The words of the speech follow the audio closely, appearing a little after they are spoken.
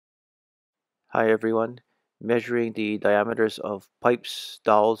Hi everyone. Measuring the diameters of pipes,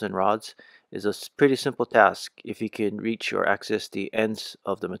 dowels, and rods is a pretty simple task if you can reach or access the ends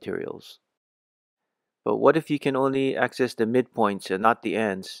of the materials. But what if you can only access the midpoints and not the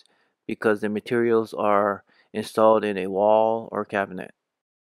ends because the materials are installed in a wall or cabinet?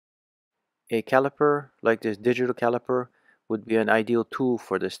 A caliper, like this digital caliper, would be an ideal tool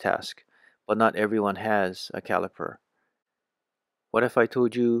for this task, but not everyone has a caliper. What if I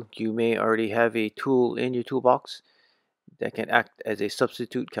told you you may already have a tool in your toolbox that can act as a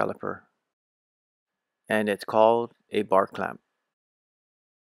substitute caliper, and it's called a bar clamp.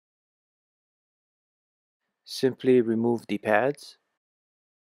 Simply remove the pads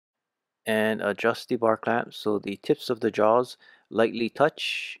and adjust the bar clamp so the tips of the jaws lightly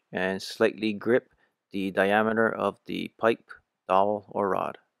touch and slightly grip the diameter of the pipe, dowel, or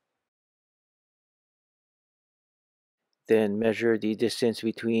rod. Then measure the distance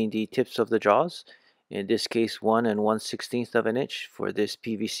between the tips of the jaws, in this case 1 and 1/16 of an inch for this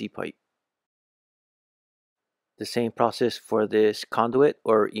PVC pipe. The same process for this conduit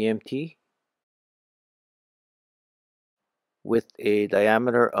or EMT with a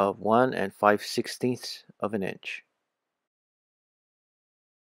diameter of 1 and 5/16 of an inch.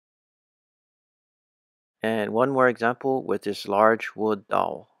 And one more example with this large wood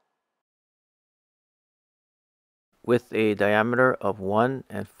dowel with a diameter of 1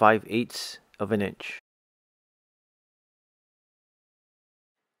 and 5/8 of an inch.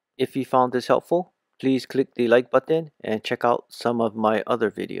 If you found this helpful, please click the like button and check out some of my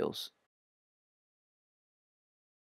other videos.